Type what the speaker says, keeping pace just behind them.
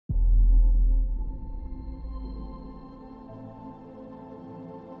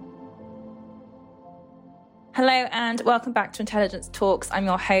Hello and welcome back to Intelligence Talks. I'm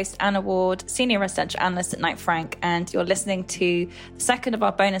your host, Anna Ward, Senior Residential Analyst at Knight Frank, and you're listening to the second of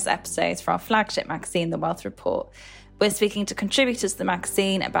our bonus episodes for our flagship magazine, The Wealth Report. We're speaking to contributors to the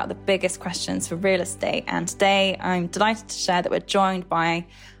magazine about the biggest questions for real estate, and today I'm delighted to share that we're joined by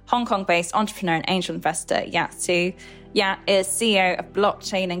Hong Kong-based entrepreneur and angel investor Yat Siu. Yat is CEO of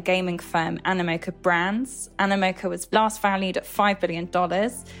blockchain and gaming firm Animoca Brands. Animoca was last valued at $5 billion,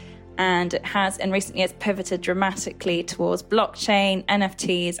 and it has in recent years pivoted dramatically towards blockchain,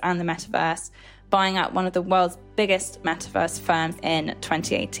 NFTs, and the metaverse, buying out one of the world's biggest metaverse firms in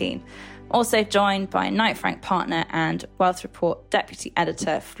 2018. Also joined by Knight Frank partner and Wealth Report deputy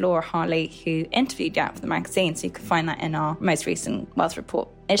editor Flora Harley, who interviewed Yat for the magazine, so you can find that in our most recent Wealth Report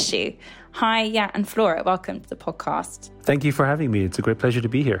issue. Hi, Yat and Flora, welcome to the podcast. Thank you for having me. It's a great pleasure to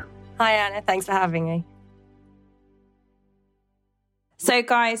be here. Hi, Anna. Thanks for having me. So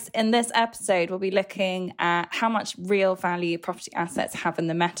guys, in this episode, we'll be looking at how much real value property assets have in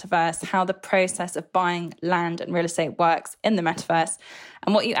the metaverse, how the process of buying land and real estate works in the metaverse,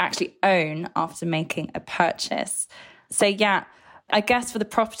 and what you actually own after making a purchase. So yeah, I guess for the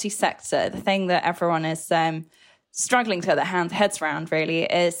property sector, the thing that everyone is struggling to get their heads around really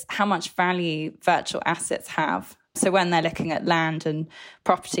is how much value virtual assets have. So when they're looking at land and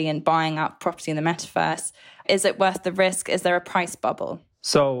property and buying up property in the metaverse, is it worth the risk? Is there a price bubble?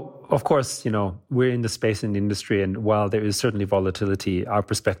 So, of course, we're in the space and industry, and while there is certainly volatility, our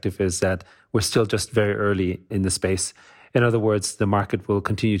perspective is that we're still just very early in the space. In other words, the market will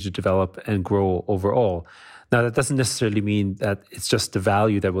continue to develop and grow overall. Now, that doesn't necessarily mean that it's just the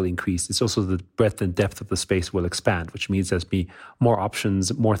value that will increase. It's also the breadth and depth of the space will expand, which means there's be more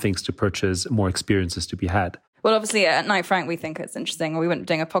options, more things to purchase, more experiences to be had. Well, obviously, at Knight Frank, we think it's interesting. We wouldn't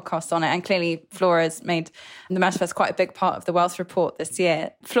be doing a podcast on it. And clearly, Flora's made the metaverse quite a big part of the Wealth Report this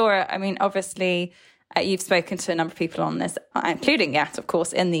year. Flora, I mean, obviously, you've spoken to a number of people on this, including Yat, of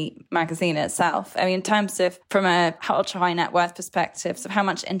course, in the magazine itself. I mean, in terms of, from a ultra-high net worth perspective, so how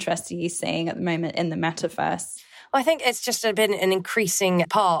much interest are you seeing at the moment in the metaverse? Well, I think it's just been an increasing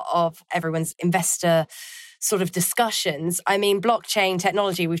part of everyone's investor sort of discussions. I mean, blockchain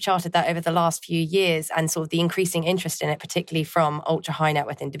technology, we've charted that over the last few years and sort of the increasing interest in it, particularly from ultra high net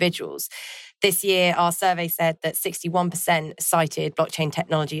worth individuals. This year, our survey said that 61% cited blockchain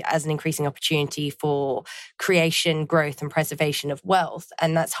technology as an increasing opportunity for creation, growth, and preservation of wealth.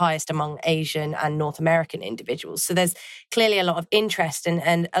 And that's highest among Asian and North American individuals. So there's clearly a lot of interest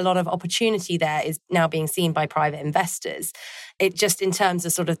and a lot of opportunity there is now being seen by private investors. It just in terms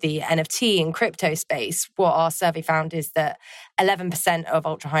of sort of the NFT and crypto space, what our survey found is that 11% of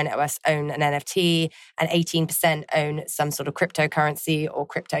ultra high net worth own an NFT and 18% own some sort of cryptocurrency or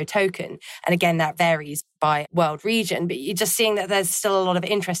crypto token. And again, that varies by world region, but you're just seeing that there's still a lot of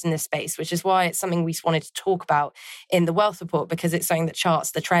interest in this space, which is why it's something we wanted to talk about in the Wealth Report, because it's something that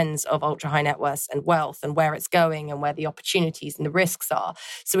charts the trends of ultra high net worth and wealth and where it's going and where the opportunities and the risks are.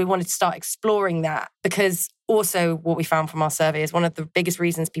 So we wanted to start exploring that, because also what we found from our survey is one of the biggest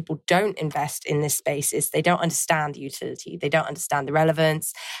reasons people don't invest in this space is they don't understand the utility, they don't understand the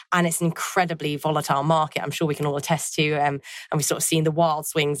relevance, and it's an incredibly volatile market. I'm sure we can all attest to, and we've sort of seen the wild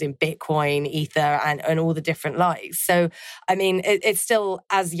swings in Bitcoin, Ether, and all the different likes. So, I mean, it's still,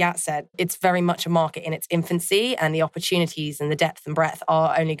 as Yat said, it's very much a market in its infancy, and the opportunities and the depth and breadth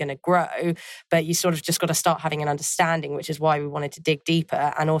are only going to grow, but you sort of just got to start having an understanding, which is why we wanted to dig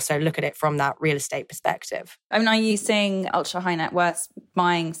deeper and also look at it from that real estate perspective. I mean, are you seeing ultra high net worth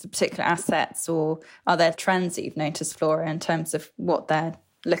buying some particular assets, or are there trends that you've noticed, Flora, in terms of what they're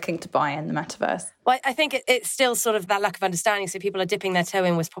looking to buy in the metaverse? Well, I think it's still sort of that lack of understanding. So people are dipping their toe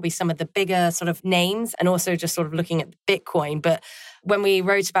in with probably some of the bigger sort of names and also just sort of looking at Bitcoin. But when we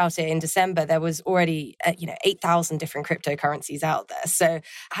wrote about it in December, there was already 8,000 different cryptocurrencies out there. So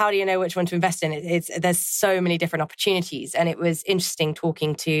how do you know which one to invest in? There's so many different opportunities. And it was interesting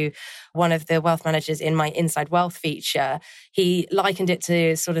talking to one of the wealth managers in my Inside Wealth feature. He likened it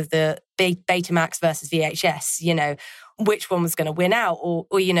to sort of the Betamax versus VHS, which one was going to win out.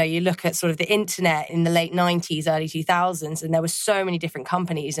 Or you look at sort of the internet in the late 90s, early 2000s, and there were so many different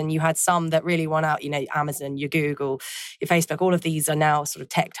companies, and you had some that really won out, Amazon, your Google, your Facebook, all of these are now sort of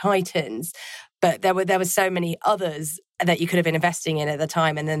tech titans. But there were so many others that you could have been investing in at the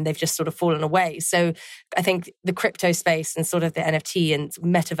time, and then they've just sort of fallen away. So I think the crypto space and sort of the NFT and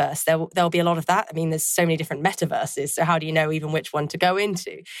metaverse, there'll be a lot of that. I mean, there's so many different metaverses. So how do you know even which one to go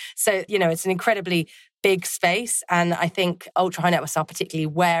into? So, it's an incredibly big space. And I think ultra high net worths are particularly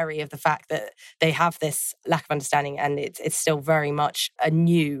wary of the fact that they have this lack of understanding, and it's still very much a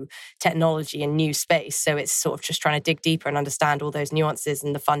new technology and new space. So it's sort of just trying to dig deeper and understand all those nuances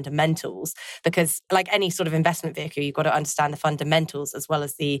and the fundamentals, because like any sort of investment vehicle, you've got to understand the fundamentals as well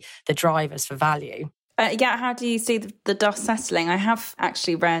as the drivers for value. How do you see the dust settling? I have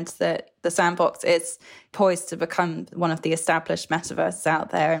actually read that the Sandbox is poised to become one of the established metaverses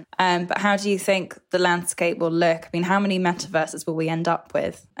out there. But how do you think the landscape will look? I mean, how many metaverses will we end up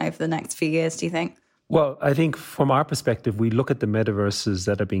with over the next few years, do you think? Well, I think from our perspective, we look at the metaverses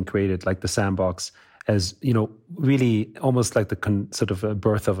that are being created, like the Sandbox, as, really almost like the sort of a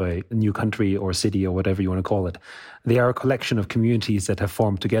birth of a new country or city or whatever you want to call it. They are a collection of communities that have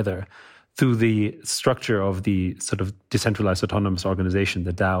formed together through the structure of the sort of decentralized autonomous organization,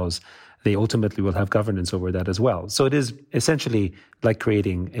 the DAOs. They ultimately will have governance over that as well. So it is essentially like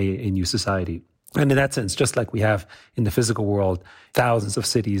creating a new society. And in that sense, just like we have in the physical world thousands of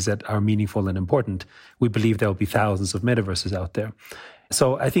cities that are meaningful and important, we believe there will be thousands of metaverses out there.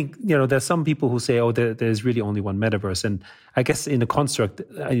 So I think, there's some people who say, there's really only one metaverse. And I guess in the construct,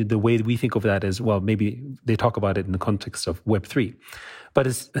 the way we think of that is, well, maybe they talk about it in the context of Web3. But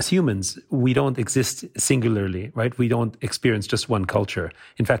as humans, we don't exist singularly, right? We don't experience just one culture.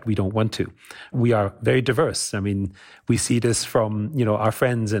 In fact, we don't want to. We are very diverse. I mean, we see this from, our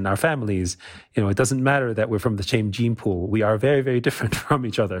friends and our families. It doesn't matter that we're from the same gene pool. We are very, very different from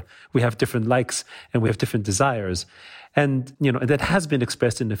each other. We have different likes and we have different desires. And, that has been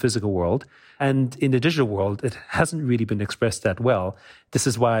expressed in the physical world. And in the digital world, it hasn't really been expressed that well. This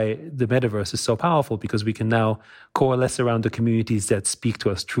is why the metaverse is so powerful, because we can now coalesce around the communities that speak to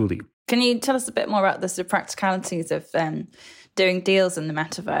us truly. Can you tell us a bit more about the sort of practicalities of doing deals in the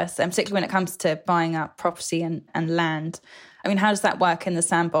metaverse, and particularly when it comes to buying up property and land? I mean, how does that work in the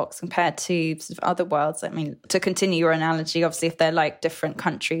Sandbox compared to sort of other worlds? I mean, to continue your analogy, obviously, if they're like different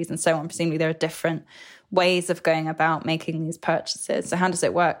countries and so on, presumably there are different ways of going about making these purchases. So how does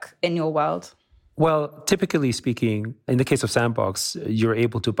it work in your world? Well, typically speaking, in the case of Sandbox, you're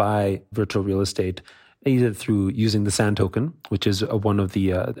able to buy virtual real estate either through using the Sand token, which is one of the,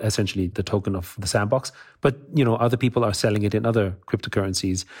 essentially the token of the Sandbox. But, other people are selling it in other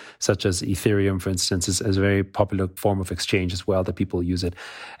cryptocurrencies, such as Ethereum, for instance, is a very popular form of exchange as well that people use it.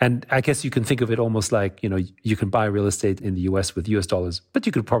 And I guess you can think of it almost like, you can buy real estate in the US with US dollars, but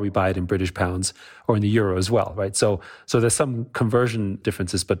you could probably buy it in British pounds or in the euro as well, right? So there's some conversion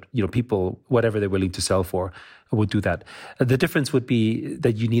differences, but, people, whatever they're willing to sell for, would do that. The difference would be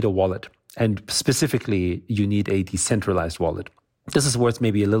that you need a wallet. And specifically, you need a decentralized wallet. This is where it's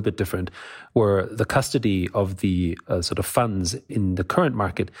maybe a little bit different, where the custody of the sort of funds in the current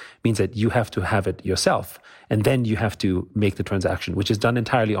market means that you have to have it yourself, and then you have to make the transaction, which is done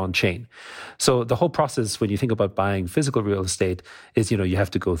entirely on chain. So the whole process, when you think about buying physical real estate, is, you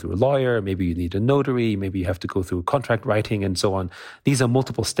have to go through a lawyer, maybe you need a notary, maybe you have to go through contract writing and so on. These are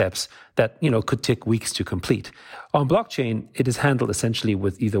multiple steps that, could take weeks to complete. On blockchain, it is handled essentially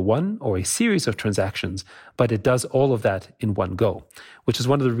with either one or a series of transactions, but it does all of that in one go, which is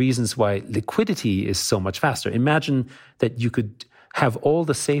one of the reasons why liquidity is so much faster. Imagine that you could have all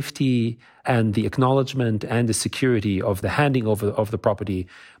the safety and the acknowledgement and the security of the handing over of the property,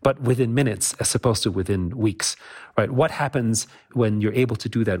 but within minutes as opposed to within weeks, right? What happens when you're able to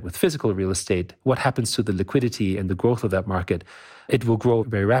do that with physical real estate? What happens to the liquidity and the growth of that market? It will grow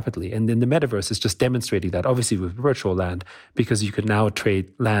very rapidly. And then the metaverse is just demonstrating that, obviously with virtual land, because you can now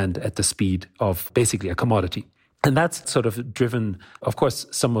trade land at the speed of basically a commodity. And that's sort of driven, of course,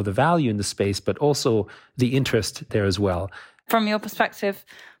 some of the value in the space, but also the interest there as well. From your perspective,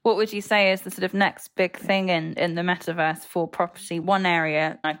 what would you say is the sort of next big thing in the metaverse for property? One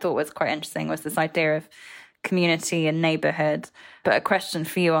area I thought was quite interesting was this idea of community and neighborhood. But a question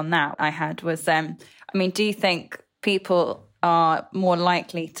for you on that I had was, do you think people are more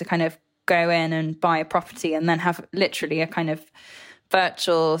likely to kind of go in and buy a property and then have literally a kind of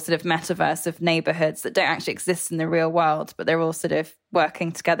virtual sort of metaverse of neighborhoods that don't actually exist in the real world, but they're all sort of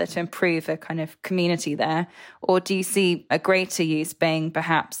working together to improve a kind of community there? Or do you see a greater use being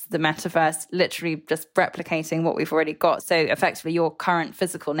perhaps the metaverse literally just replicating what we've already got? So effectively your current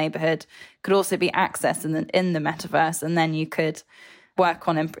physical neighborhood could also be accessed in the metaverse, and then you could work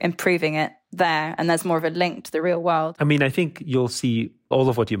on improving it there, and there's more of a link to the real world. I mean, I think you'll see all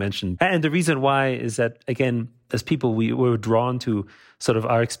of what you mentioned. And the reason why is that, again, as people, we're drawn to sort of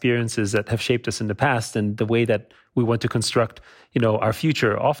our experiences that have shaped us in the past, and the way that we want to construct, our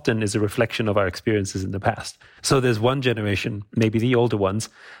future often is a reflection of our experiences in the past. So there's one generation, maybe the older ones,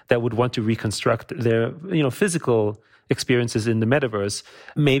 that would want to reconstruct their, physical experiences in the metaverse,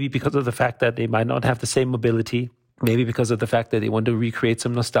 maybe because of the fact that they might not have the same mobility, maybe because of the fact that they want to recreate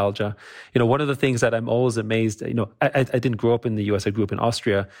some nostalgia. One of the things that I'm always amazed, I didn't grow up in the US, I grew up in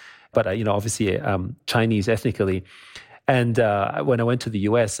Austria, but obviously Chinese ethnically. And when I went to the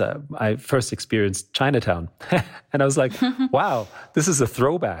US, I first experienced Chinatown. And I was like, wow, this is a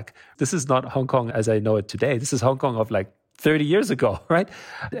throwback. This is not Hong Kong as I know it today. This is Hong Kong of like 30 years ago, right?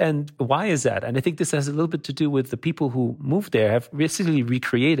 And why is that? And I think this has a little bit to do with the people who moved there have basically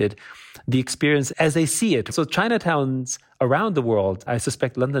recreated the experience as they see it. So Chinatowns around the world, I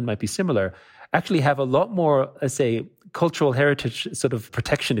suspect London might be similar, actually have a lot more, let's say, cultural heritage sort of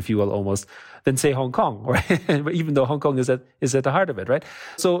protection, if you will, almost, than say Hong Kong, right? Even though Hong Kong is at the heart of it, right?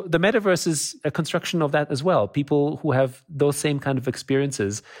 So the metaverse is a construction of that as well. People who have those same kind of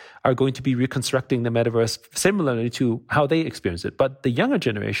experiences are going to be reconstructing the metaverse similarly to how they experience it. But the younger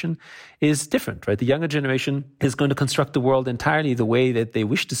generation is different, right? The younger generation is going to construct the world entirely the way that they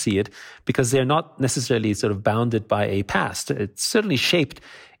wish to see it, because they're not necessarily sort of bounded by a past. It's certainly shaped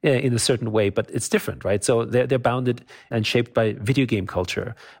in a certain way, but it's different, right? So they're bounded and shaped by video game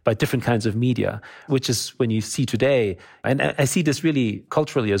culture, by different kinds of media, which is when you see today, and I see this really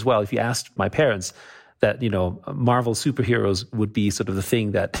culturally as well. If you asked my parents that, Marvel superheroes would be sort of the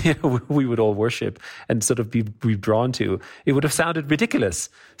thing that we would all worship and sort of be drawn to, it would have sounded ridiculous,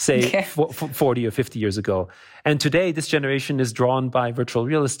 say 40 or 50 years ago. And today, this generation is drawn by virtual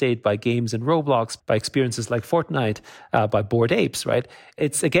real estate, by games in Roblox, by experiences like Fortnite, by Bored Apes, right?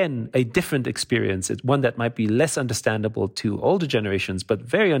 It's, again, a different experience. It's one that might be less understandable to older generations, but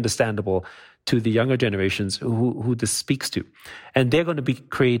very understandable to the younger generations who this speaks to. And they're going to be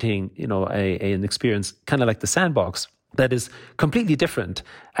creating, an experience kind of like the Sandbox that is completely different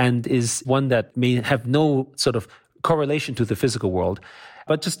and is one that may have no sort of correlation to the physical world.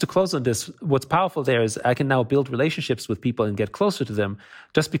 But just to close on this, what's powerful there is I can now build relationships with people and get closer to them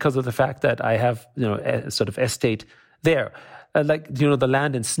just because of the fact that I have, a sort of estate there. The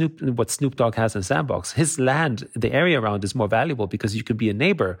land in what Snoop Dogg has in Sandbox, his land, the area around is more valuable because you can be a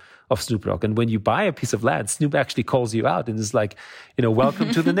neighbor of Snoop Dogg. And when you buy a piece of land, Snoop actually calls you out and is like,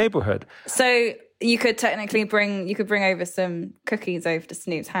 welcome to the neighborhood. So you could technically bring over some cookies over to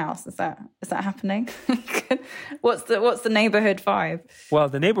Snoop's house. Is that happening? What's the neighborhood vibe? Well,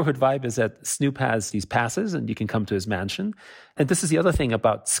 the neighborhood vibe is that Snoop has these passes and you can come to his mansion. And this is the other thing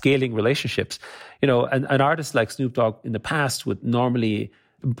about scaling relationships. An artist like Snoop Dogg in the past would normally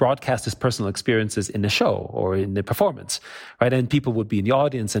broadcast his personal experiences in a show or in a performance, right? And people would be in the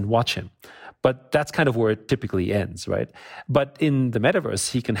audience and watch him. But that's kind of where it typically ends, right? But in the metaverse,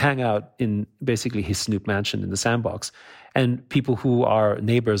 he can hang out in basically his Snoop mansion in the Sandbox. And people who are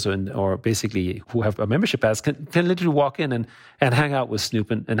neighbors or basically who have a membership pass can literally walk in and hang out with Snoop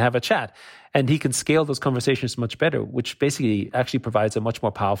and have a chat. And he can scale those conversations much better, which basically actually provides a much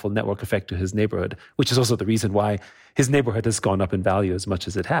more powerful network effect to his neighborhood, which is also the reason why his neighborhood has gone up in value as much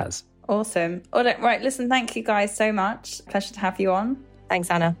as it has. Awesome. All right, listen, thank you guys so much. Pleasure to have you on.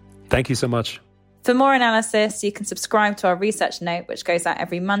 Thanks, Anna. Thank you so much. For more analysis, you can subscribe to our research note, which goes out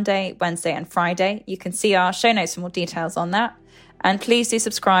every Monday, Wednesday, and Friday. You can see our show notes for more details on that. And please do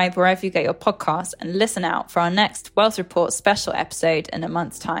subscribe wherever you get your podcasts and listen out for our next Wealth Report special episode in a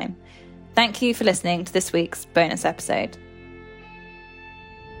month's time. Thank you for listening to this week's bonus episode.